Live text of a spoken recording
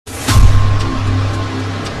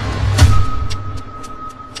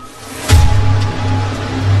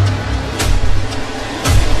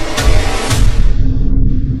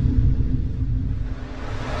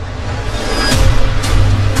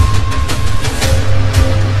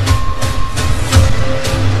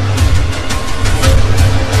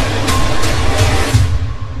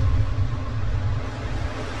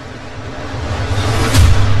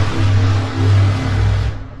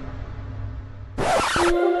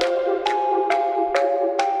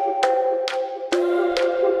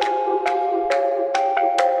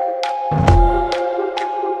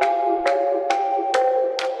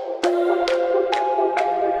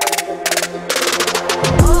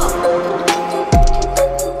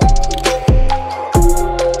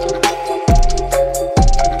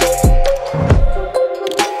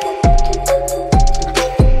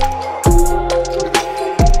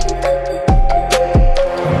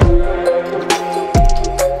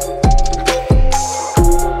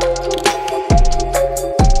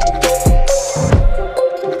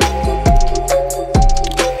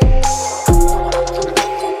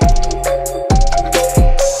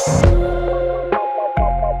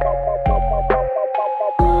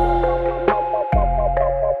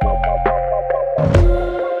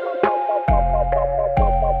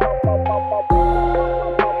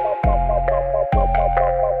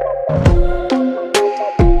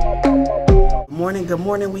good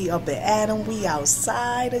morning. We up at Adam. We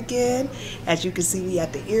outside again. As you can see, we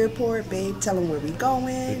at the airport. Babe, tell them where we going.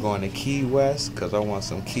 We're going to Key West because I want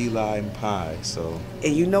some key lime pie. So,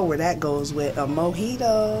 and you know where that goes with a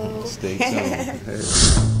mojito. Stay tuned.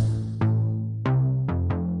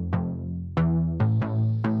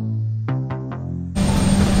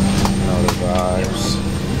 Vibes.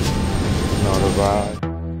 You know the vibe.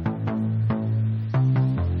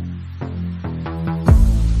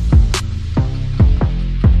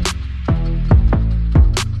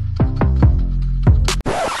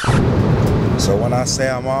 So when I say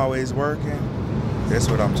I'm always working, that's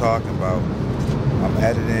what I'm talking about. I'm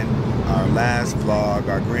editing our last vlog,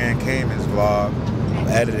 our Grand Caymans vlog. I'm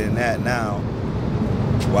editing that now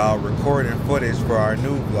while recording footage for our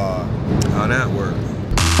new vlog. How that work?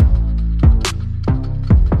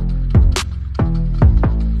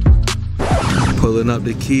 Pulling up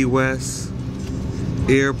to Key West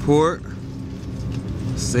Airport.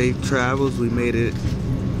 Safe travels. We made it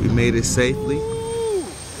safely. Ooh,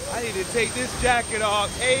 I need to take this jacket off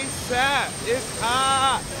ASAP. It's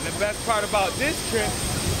hot. And the best part about this trip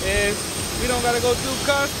is we don't gotta go through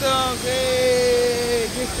customs. Hey,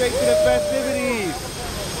 get straight to the festivities.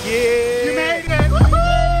 Yeah. You made it.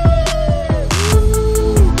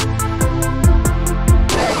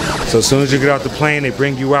 So as soon as you get off the plane, they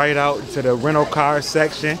bring you right out to the rental car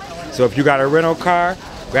section. So if you got a rental car,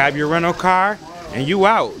 grab your rental car and you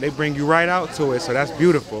out. They bring you right out to it, so that's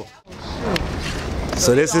beautiful.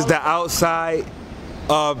 So this is the outside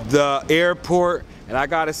of the airport. And I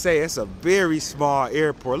gotta say, it's a very small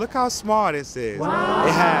airport. Look how small this is. Wow.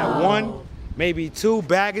 It had one, maybe two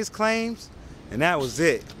baggage claims, and that was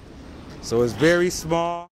it. So it's very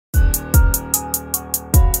small.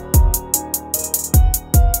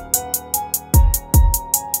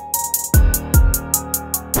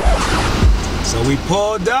 So we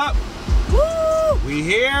pulled up. Woo! We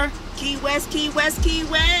here. Key West, Key West, Key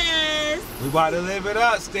West. We about to live it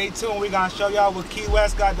up. Stay tuned. We gonna show y'all what Key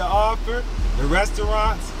West got to offer. The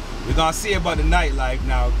restaurants. We gonna see about the nightlife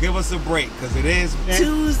now. Give us a break, cause it is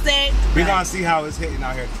Tuesday. We gonna see how it's hitting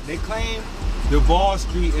out here. They claim Duval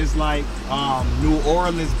Street is like New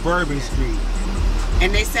Orleans Bourbon Street.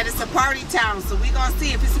 And they said it's a party town, so we gonna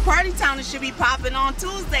see. If it's a party town, it should be popping on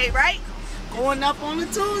Tuesday, right? Going up on a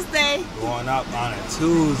Tuesday. Going up on a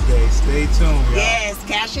Tuesday. Stay tuned, y'all. Yes,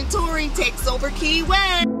 Cash and Touring takes over Key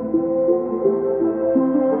West.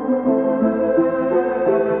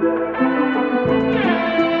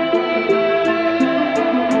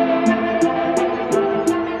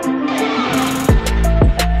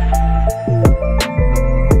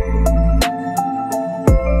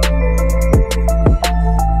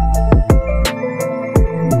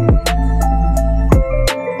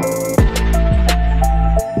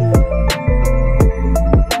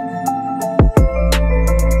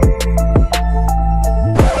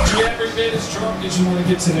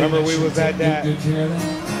 Remember we was at that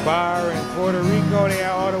bar in Puerto Rico, they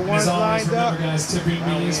had all the ones lined up? Guys, tipping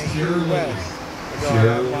me is purely mandatory,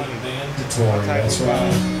 that's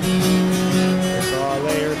right. It's all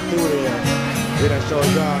layered through there. We done showed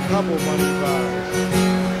y'all a couple money bars.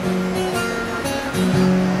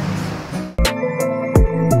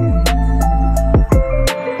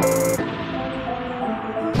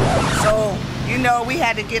 So, you know, we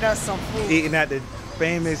had to get us some food. Eating at the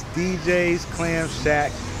famous DJ's Clam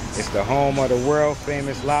Shack. It's the home of the world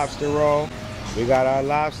famous lobster roll. We got our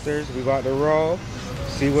lobsters, we got the roll.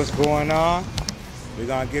 See what's going on. We're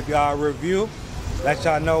gonna give y'all a review. Let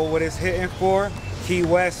y'all know what it's hitting for. Key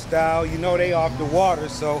West style, you know they off the water,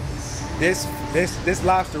 so this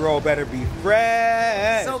lobster roll better be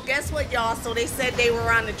fresh. So guess what, y'all? So they said they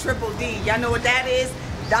were on the Triple D. Y'all know what that is?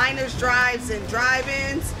 Diners, drives, and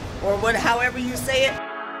drive-ins, or what, however you say it.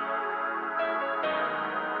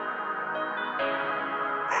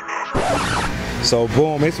 So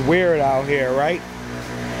boom, it's weird out here, right?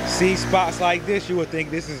 See spots like this, you would think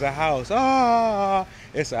this is a house. Ah,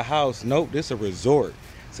 it's a house. Nope, this is a resort.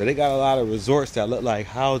 So they got a lot of resorts that look like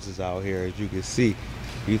houses out here, as you can see.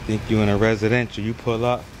 You think you in a residential, you pull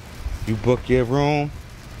up, you book your room.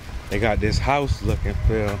 They got this house looking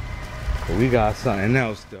feel. But we got something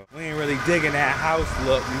else though. We ain't really digging that house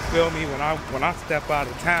look, you feel me? When I step out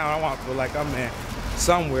of town, I want to feel like I'm in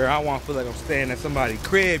somewhere. I want to feel like I'm staying at somebody's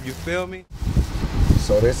crib, you feel me?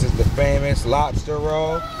 So this is the famous lobster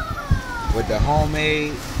roll with the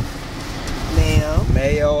homemade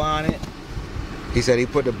mayo on it. He said he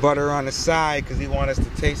put the butter on the side because he wanted us to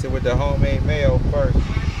taste it with the homemade mayo first.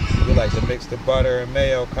 We like to mix the butter and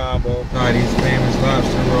mayo combo. Try these famous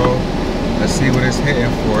lobster roll. Let's see what it's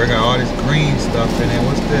hitting for. It got all this green stuff in it.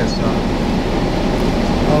 What's this?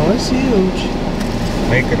 Oh, it's huge.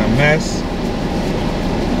 Making a mess.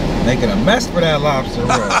 Making a mess for that lobster roll.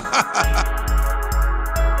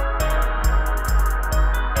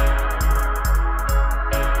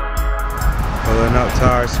 Pulling up to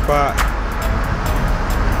our spot.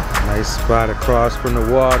 Nice spot across from the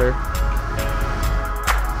water.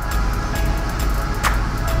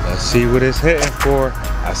 Let's see what it's hitting for.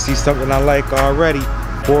 I see something I like already.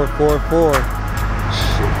 444.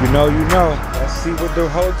 If you know, you know. Let's see what the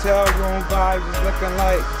hotel room vibes is looking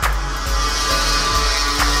like.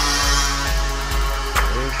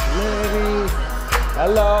 It's Liddy.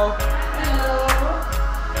 Hello. Hello.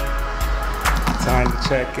 Time to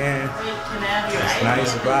check in. It's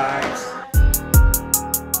nice vibes.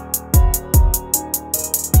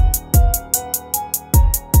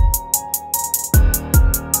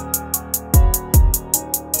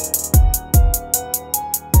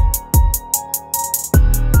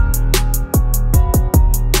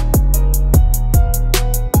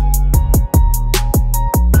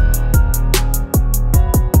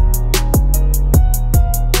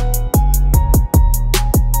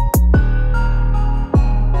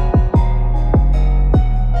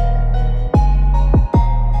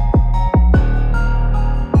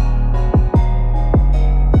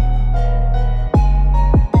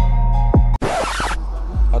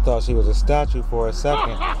 She was a statue for a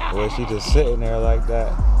second, where she just sitting there like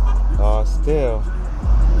that. Oh, still,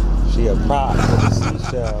 she a prop for the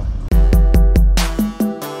seashell.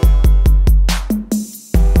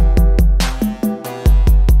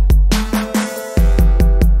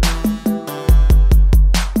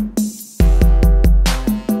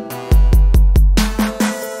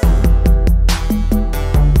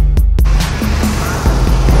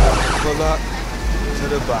 Pull up to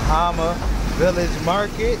the Bahama Village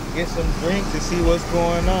Market, get some drinks and see what's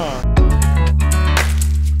going on.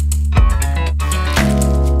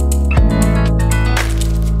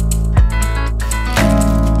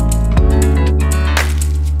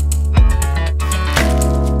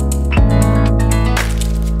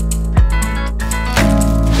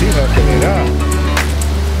 She hooking it up.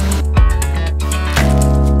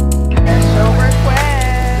 Special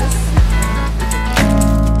request.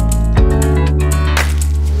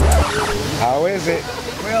 How is it?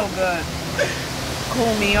 Real good.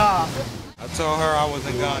 Cool me off. I told her I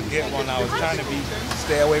wasn't gonna get one. I was trying to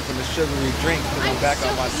stay away from the sugary drinks because I'm back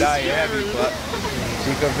on my diet heavy, but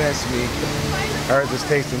she convinced me. Hers is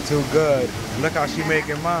tasting too good. Look how she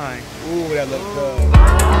making mine. Ooh, that look good.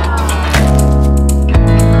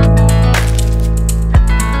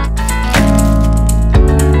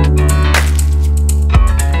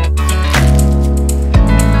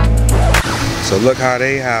 So look how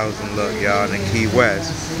they housing look, y'all, in Key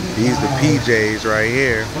West. These the PJs right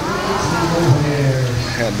here.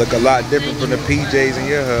 And look a lot different from the PJs in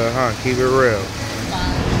your hood, huh? Keep it real.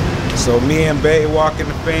 So me and Bae walking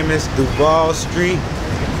the famous Duval Street.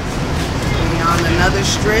 We on another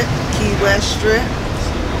strip, Key West Strip.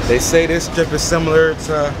 They say this strip is similar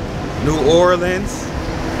to New Orleans.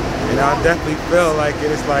 And I definitely feel like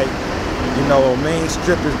it is like, you know, a main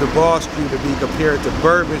strip is Duval Street to be compared to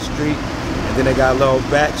Bourbon Street. And then they got little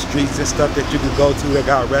back streets and stuff that you can go to. They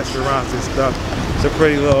got restaurants and stuff. It's a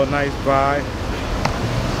pretty little nice vibe.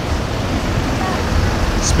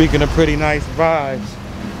 Speaking of pretty nice vibes,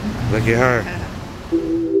 look at her.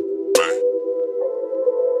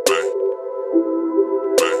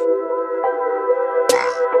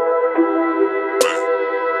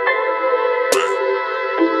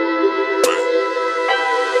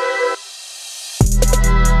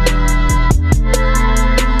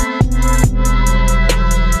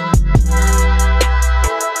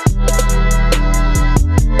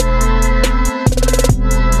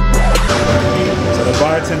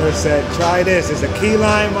 Bartender said, try this. It's a key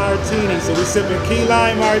lime martini. So we sipping key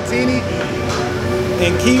lime martini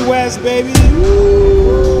in Key West, baby.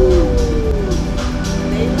 Woo!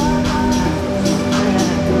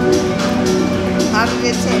 How did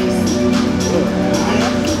it taste?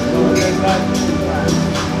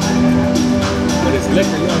 But it's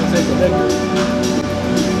liquor. You want to take the liquor.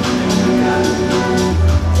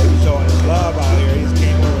 He's showing his love out here. He just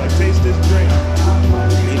came over like, taste this drink.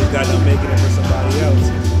 He just got done making it for somebody else.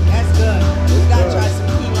 That's good. We gotta try some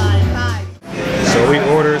key lime pie. So we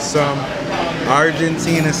ordered some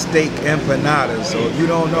Argentina steak empanadas. So if you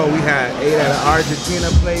don't know, we ate at an Argentina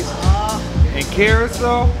place in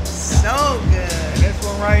Carousel. So good. And this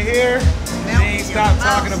one right here, she ain't stopped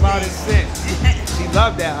talking about it since. She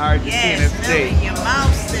loved that Argentina steak. Your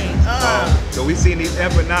mouth steak. So we seen these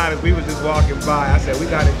empanadas. We was just walking by. I said, we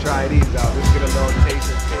gotta try these out. Let's get a little taste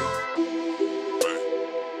of it.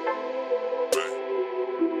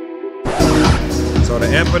 So So the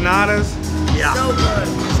empanadas, Yeah. So good.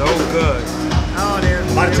 so good. Oh, they're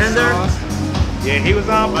Bartender? Sauce. Yeah, he was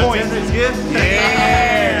on point. Bartender's good?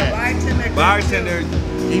 Yeah. Bartender. good Bartender,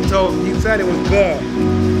 he said it was good.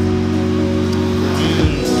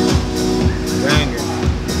 Dang it.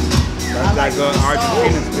 That's that good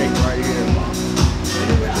Argentina steak right here.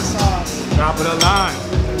 too. With the sauce. Top of the line.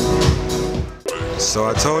 So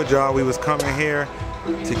I told y'all we was coming here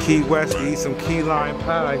to Key West to eat some key lime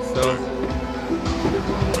pie, so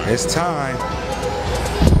it's time.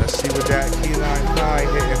 Let's see what that key lime pie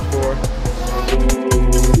hitting for.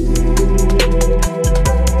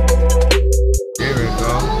 Here we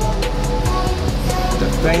go. The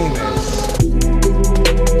famous.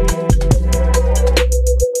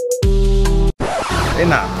 They're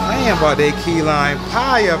not playing about their key lime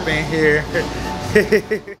pie up in here.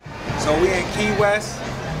 So we in Key West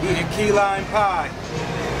eating key lime pie.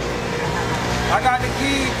 I got the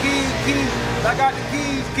keys. I got the keys.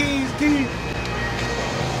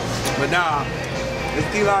 But nah, this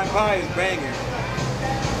key lime pie is banging.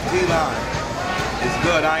 Key lime. It's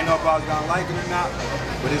good. I ain't know if I was gonna like it or not,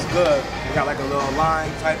 but it's good. It got like a little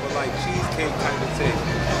lime type of like cheesecake type of taste.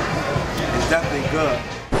 It's definitely good.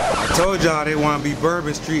 I told y'all they want to be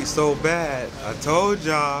Bourbon Street so bad. I told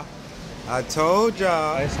y'all. It's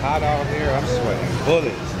hot out here. I'm sweating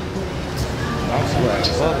bullets. I'm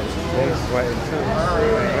sweating bullets. They're sweating too.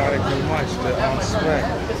 Ain't gotta do much to unsweat.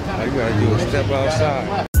 All you gotta do is step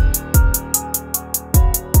outside.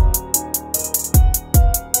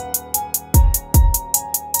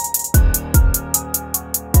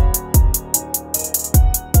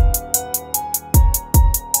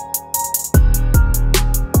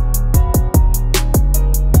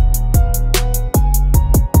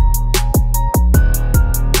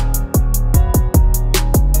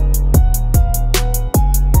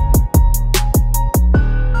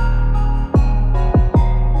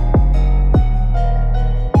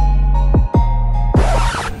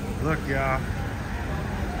 Look, y'all,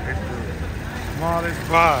 it's the smallest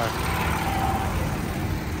bar.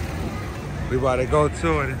 We about to go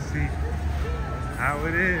to it and see how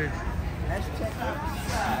it is. Let's check out the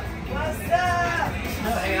side. What's up?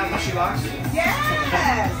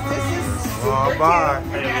 Yes, this is Small super bar.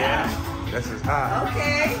 cute. This is hot.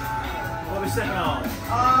 Okay. What are we sipping on?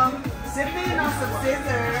 Sipping on some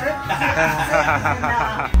scissors.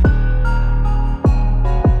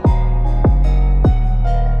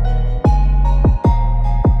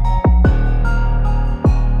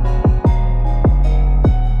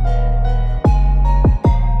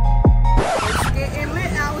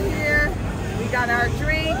 Got our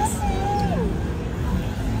drinks.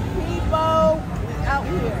 People out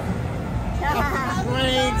here.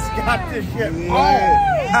 Drinks, got this shit. Yeah.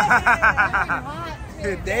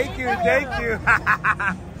 Thank you.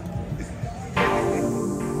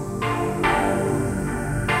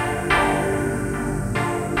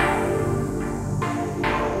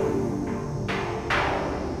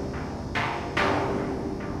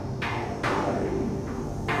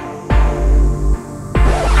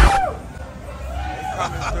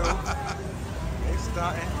 Coming through. They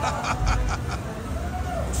stunting.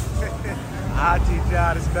 I'll teach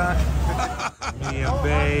y'all to stunt. Me and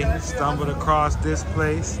Bay stumbled across this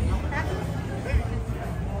place.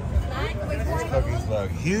 These cookies look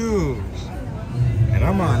huge. And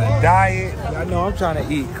I'm on a diet. I know I'm trying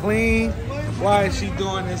to eat clean. Why is she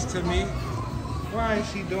doing this to me?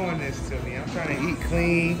 I'm trying to eat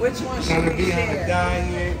clean. Which one trying should to we be on a share?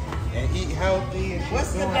 diet and eat healthy. And she's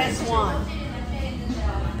What's the doing best this. one?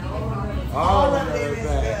 All of of it them is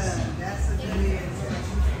are best. good. That's what it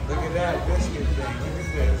is. Look at that biscuit thing. Look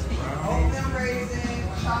at this. Oatmeal raisin,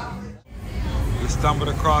 chocolate. We stumbled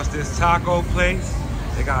across this taco place.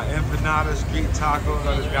 They got empanada street tacos.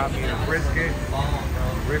 I just got me a brisket.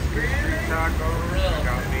 Brisket street taco.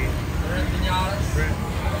 Got me.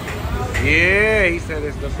 Yeah, he said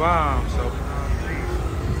it's the bomb.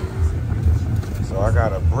 So I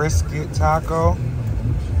got a brisket taco.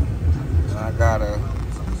 And I got a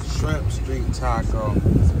shrimp street taco.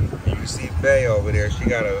 And you see Bay over there. She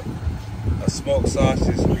got a smoked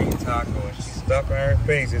sausage street taco. And she's stuffing her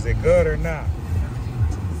face. Is it good or not?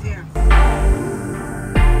 Yeah.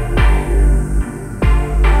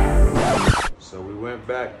 So we went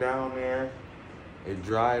back down there. It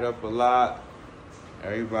dried up a lot.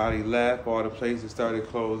 Everybody left. All the places started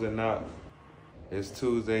closing up. It's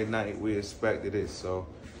Tuesday night. We expected it, so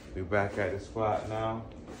we back at the spot now.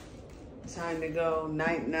 Time to go.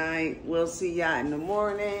 Night night. We'll see y'all in the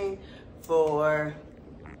morning for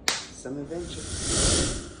some adventure.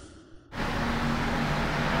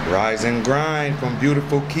 Rise and grind from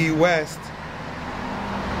beautiful Key West.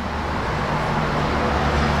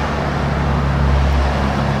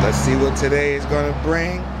 Let's see what today is gonna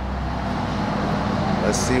bring.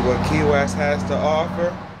 Let's see what Key West has to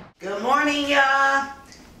offer. Good morning, y'all.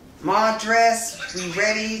 I'm all dressed. We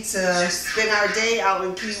ready to spend our day out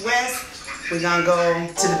in Key West. We're gonna go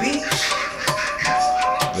to the beach.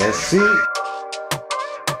 Let's see.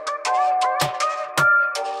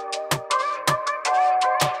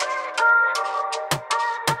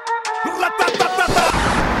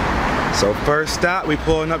 So first stop, we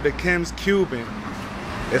pulling up to Kim's Cuban.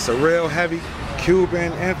 It's a real heavy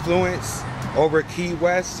Cuban influence over Key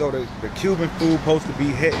West, so the Cuban food supposed to be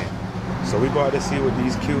hitting. So we about to see what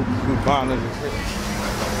these Cubanos is hitting.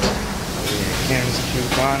 Kim's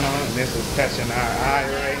Cubano, and this is catching our eye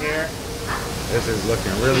right here. This is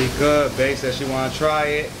looking really good. Bae said she want to try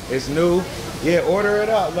it. It's new. Yeah, order it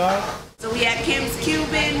up, love. So we had Kim's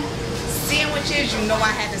Cuban sandwiches. You know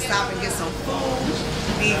I had to stop and get some food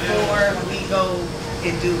before we go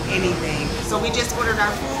and do anything. So we just ordered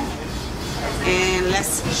our food, and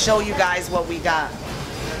let's show you guys what we got.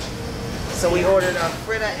 So we ordered a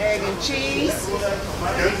fritter, egg, and cheese.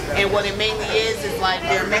 And what it mainly is like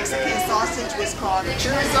their Mexican sausage, was called a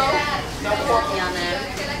chorizo, no pork on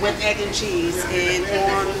that, with egg and cheese, and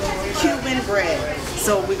on Cuban bread.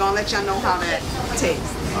 So we're gonna let y'all know how that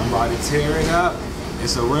tastes. I'm about to tear it up.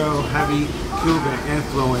 It's a real heavy Cuban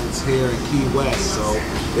influence here in Key West. So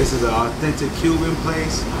this is an authentic Cuban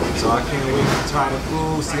place. So I can't wait to try the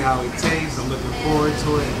food, see how it tastes. I'm looking forward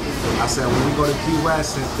to it. I said when we go to Key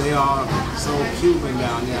West, since they are so Cuban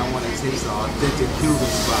down there, I want to taste the authentic Cuban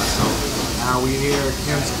spot. So now we here at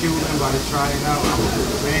Kim's Cuban, about to try it out. I'm gonna put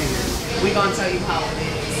the bang in. We're gonna tell you how it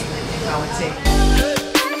is, how it tastes.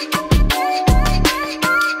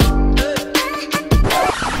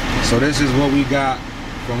 So this is what we got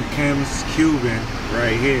from Kim's Cuban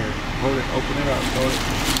right here. Hold it, open it up, hold it.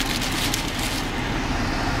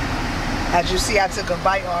 As you see, I took a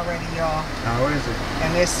bite already, y'all. How is it?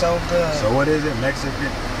 And it's so good. So what is it,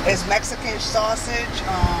 Mexican? It's Mexican sausage,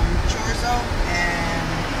 chorizo, and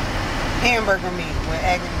hamburger meat with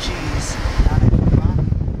egg and cheese.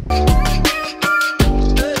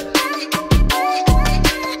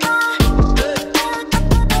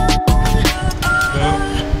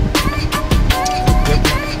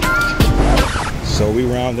 So we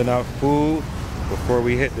rounding up food before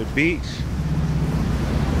we hit the beach.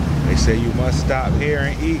 They say you must stop here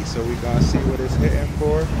and eat, so we gonna see what it's hitting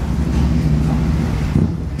for.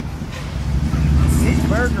 These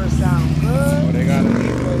burgers sound good. Oh, they gotta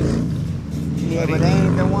eat those. Yeah, but they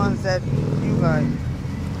ain't the ones that you like,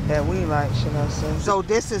 that we like, should I say. So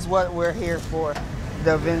this is what we're here for.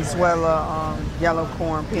 The Venezuela yellow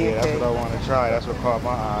corn pancake. Yeah, that's what I want to try. That's what caught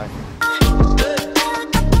my eye.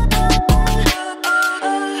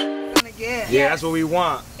 Yeah, that's what we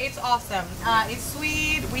want. It's awesome. It's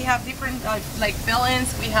sweet. We have different like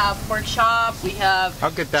fillings. We have pork chop. We have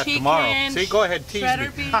I'll get that chicken, tomorrow. See, go ahead, tease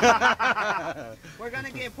shredder me. beef, We're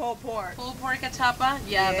gonna get pulled pork. pulled pork atapa.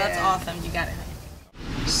 Yeah, that's awesome. You got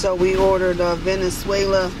it. So we ordered a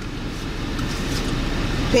Venezuela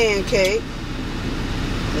pancake.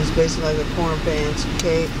 It's basically like a corn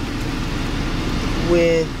pancake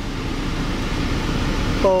with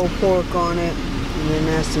pulled pork on it, and then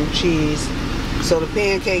there's some cheese. So the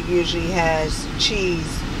pancake usually has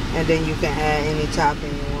cheese, and then you can add any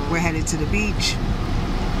topping you want. We're headed to the beach.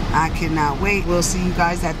 I cannot wait. We'll see you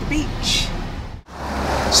guys at the beach.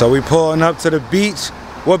 So we pulling up to the beach.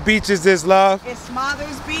 What beach is this, love? It's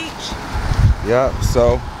Smothers Beach. Yep,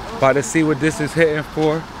 so about to see what this is hitting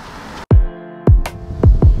for.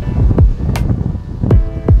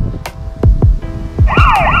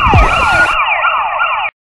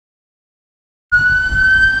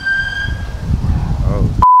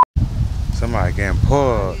 Somebody getting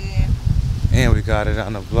pulled. Yeah. And we got it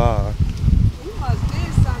on the vlog. You must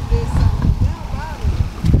did something. How about it?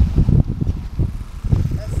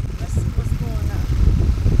 Let's see what's going on.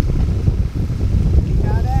 We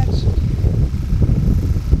got action.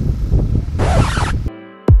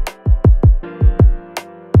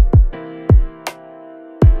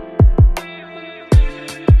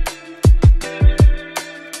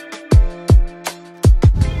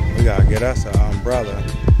 We gotta get us an umbrella.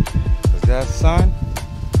 That sun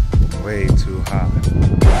way too hot.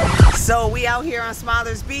 So we out here on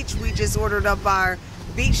Smothers Beach. We just ordered up our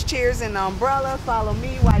beach chairs and umbrella. Follow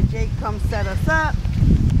me while Jake comes set us up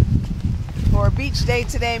for a beach day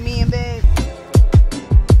today, me and babe.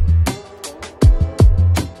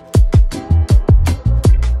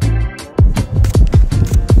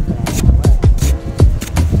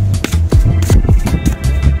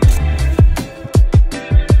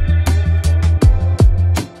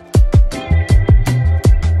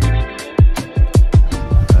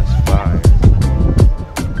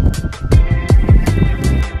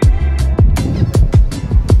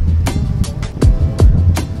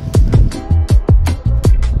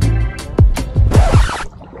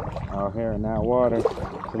 in that water. It's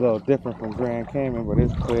a little different from Grand Cayman, but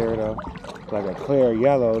it's clear though. It's like a clear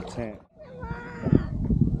yellow tint.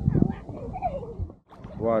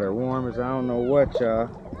 Water warm as I don't know what, y'all.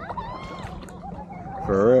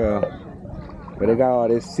 For real. But they got all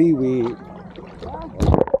this seaweed.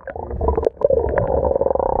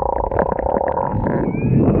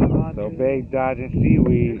 So big dodging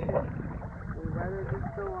seaweed.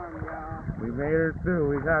 We made it through.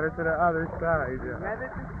 We got it to the other side. Yeah.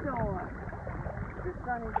 Weathered the storm. The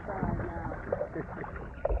sunny side now.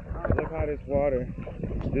 Look how this water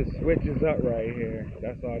just switches up right here.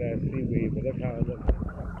 That's all that seaweed, but look how it looks.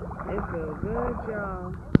 It feels good,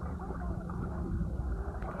 y'all.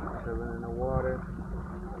 Chilling in the water.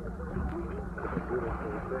 It's a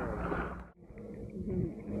beautiful thing.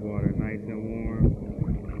 The water nice and warm.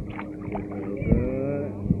 Feels good.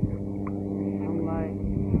 I'm like,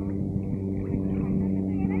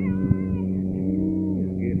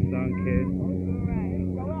 get sun-kissed.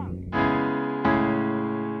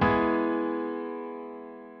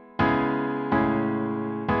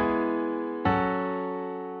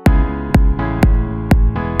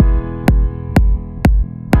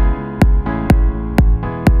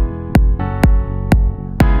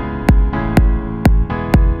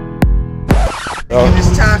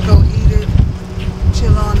 This taco, eat it,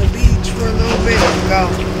 chill on the beach for a little bit and go.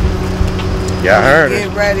 Yeah, I heard Get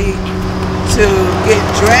it. ready to get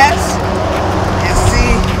dressed and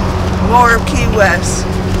see more of Key West.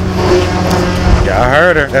 Yeah, I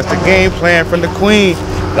heard her. That's the game plan from the Queen.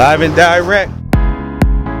 Live and direct.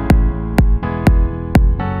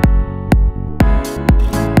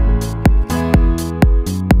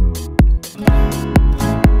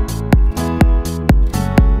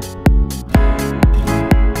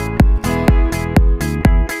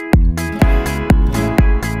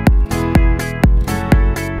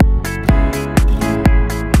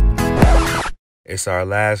 It's our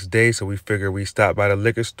last day, so we figured we stop by the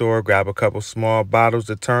liquor store, grab a couple small bottles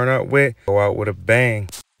to turn up with, go out with a bang.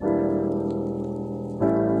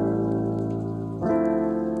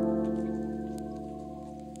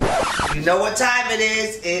 You know what time it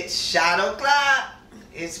is? It's shot o'clock.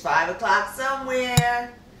 It's 5 o'clock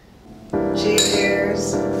somewhere.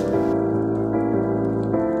 Cheers.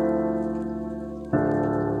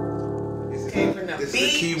 Came from the This beach.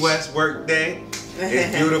 is a Key West work day.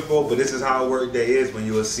 It's beautiful, but this is how a work day is when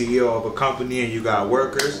you're a CEO of a company and you got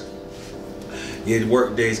workers. Your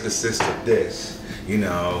work days consist of this. You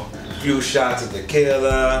know, a few shots of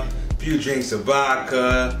tequila, a few drinks of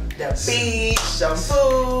vodka. The beach, some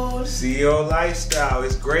food. CEO lifestyle,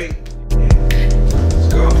 it's great.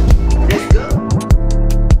 Let's go. Let's go.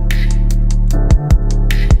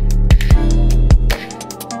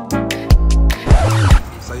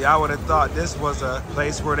 So y'all would have thought this was a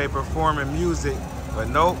place where they performing music, but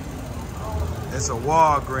nope. It's a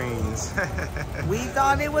Walgreens. We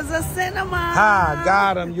thought it was a cinema. Ha,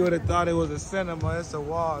 got him. You would have thought it was a cinema. It's a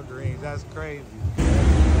Walgreens. That's crazy.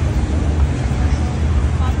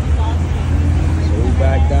 So we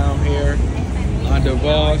back down here on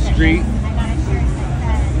Duval Street.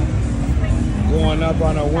 Going up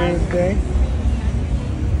on a Wednesday.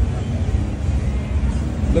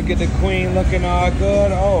 Look at the Queen looking all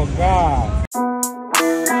good. Oh, God.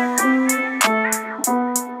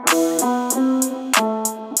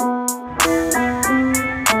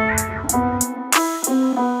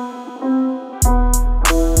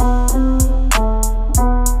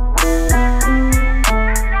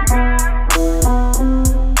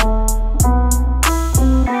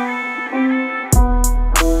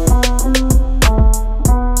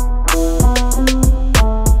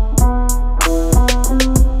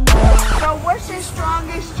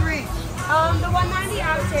 The 190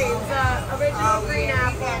 Octaves, the original green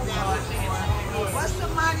apple. What's the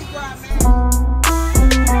Mardi Gras, man?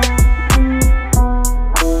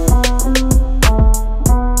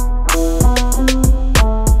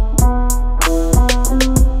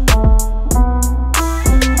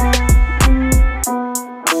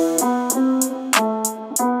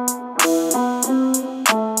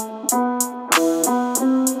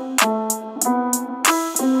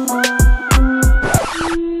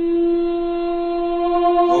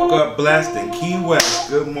 Blessed in Key West.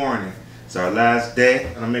 Good morning. It's our last day.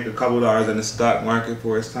 I'm gonna make a couple dollars in the stock market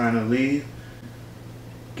before it's time to leave.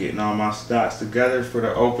 Getting all my stocks together for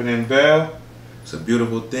the opening bell. It's a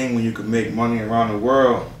beautiful thing when you can make money around the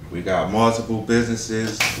world. We got multiple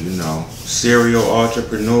businesses, you know, serial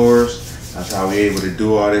entrepreneurs. That's how we able to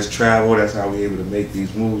do all this travel. That's how we able to make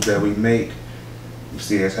these moves that we make. You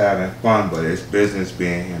see us having fun, but it's business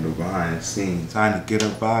being handled behind the scenes. Time to get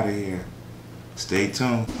up out of here. Stay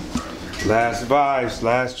tuned. Last vibes,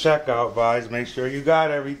 last checkout vibes. Make sure you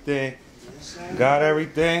got everything. Got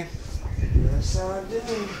everything? Yes, I do.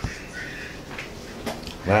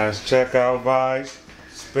 Last checkout vibes.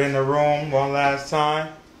 Spin the room one last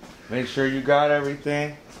time. Make sure you got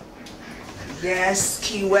everything. Yes,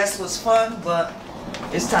 Key West was fun, but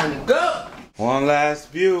it's time to go. One last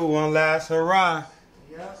view, one last hurrah.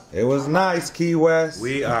 Yep. It was nice, Key West.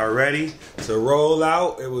 We are ready to roll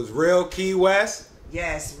out. It was real Key West.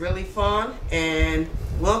 Yes, really fun, and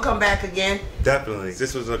we'll come back again. Definitely.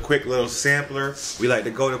 This was a quick little sampler. We like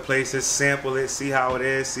to go to places, sample it, see how it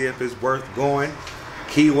is, see if it's worth going.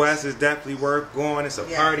 Key West is definitely worth going. It's a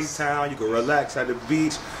party town. You can relax at the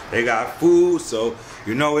beach. They got food, so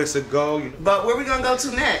you know it's a go. But where we gonna go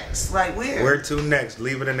to next? Like where? Where to next?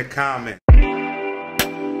 Leave it in the comments.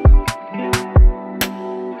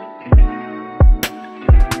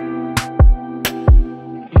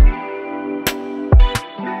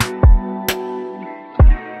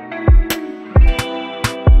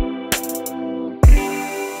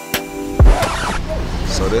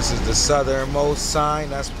 So this is the southernmost sign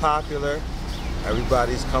that's popular.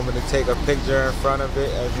 Everybody's coming to take a picture in front of it,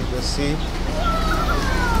 as you can see.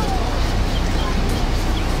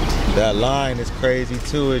 That line is crazy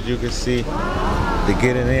too, as you can see, to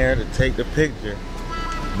get in there to take the picture.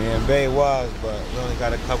 Me and Bay was, but we only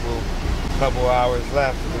got a couple hours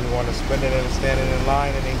left. We want to spend it in standing in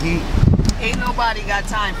line in the heat. Ain't nobody got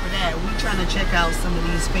time for that. We trying to check out some of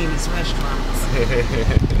these famous restaurants.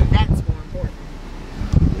 That's more important.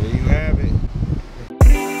 There you have it.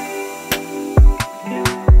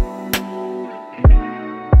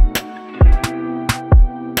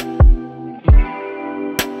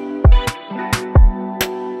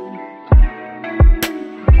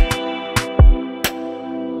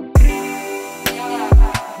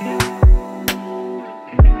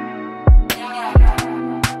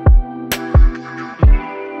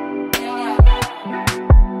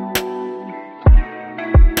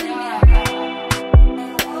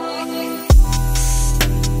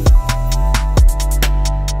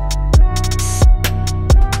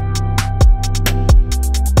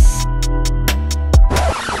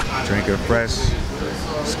 Drinking fresh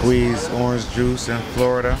squeezed orange juice in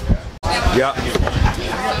Florida. Yup. Look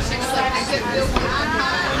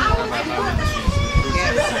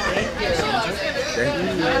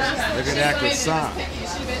Look at that croissant.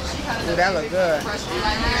 Ooh, that look good.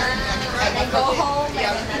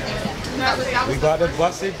 We about to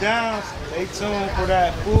bust it down. Stay tuned for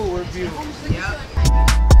that food review. Yep.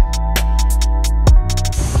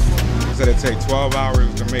 It said it take 12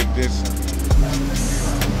 hours to make this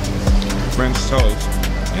French toast,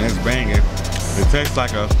 and it's banging. It tastes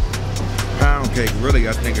like a pound cake. Really,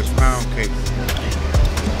 I think it's pound cake.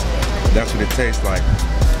 That's what it tastes like,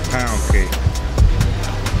 pound cake.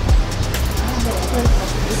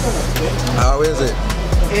 How is it?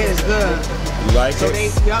 It is good. You like So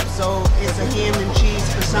it? so it's a ham and cheese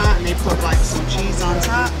croissant, and they put like some cheese on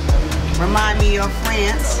top. Remind me of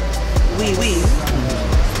France. Oui, oui.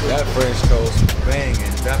 That French toast is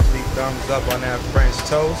banging. Definitely thumbs up on that French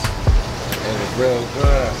toast. It was real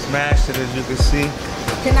good. I smashed it, as you can see.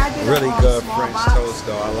 Can I get Really a good small French box? toast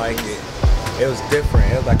though. I like it. It was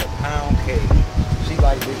different. It was like a pound cake. She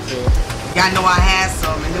liked it too. Y'all know I had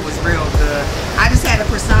some, and it was real good. I just had a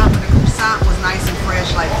croissant, but the croissant was nice and fresh,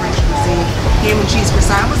 like French cuisine. Ham and cheese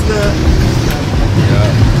croissant was good. Yeah.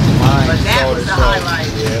 Mine But that soda was the toast. highlight.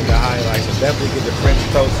 Yeah, the highlight. So definitely get the French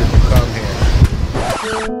toast if you come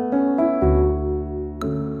here.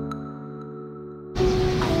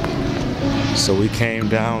 So we came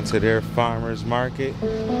down to their farmers market.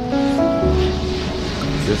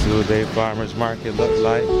 This is what their farmers market look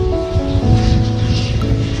like.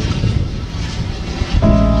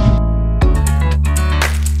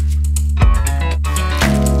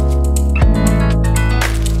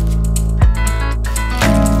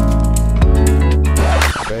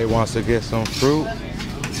 They wants to get some fruit,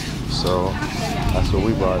 so that's what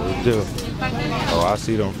we about to do. Oh, I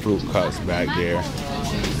see them fruit cuts back there.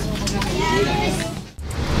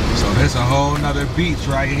 So there's a whole nother beach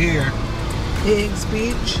right here. Higgs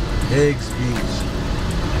Beach. Higgs Beach.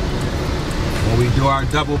 When we do our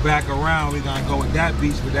double back around, we're gonna go with that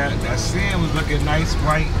beach, but that sand was looking nice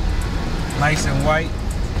and white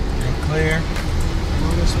and clear.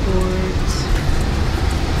 Motorsports.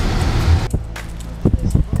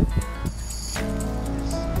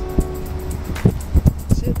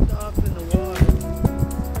 Tipped off in the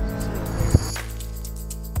water.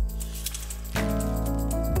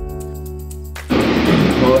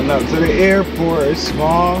 Pulling up to the airport, it's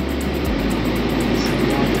small.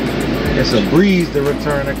 It's a breeze to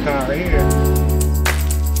return the car here.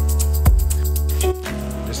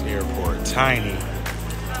 tiny.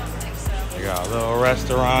 They got a little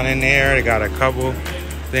restaurant in there. They got a couple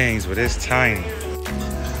things, but it's tiny.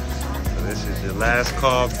 So this is your last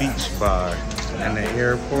call beach bar in the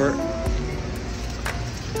airport.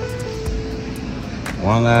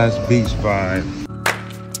 One last beach bar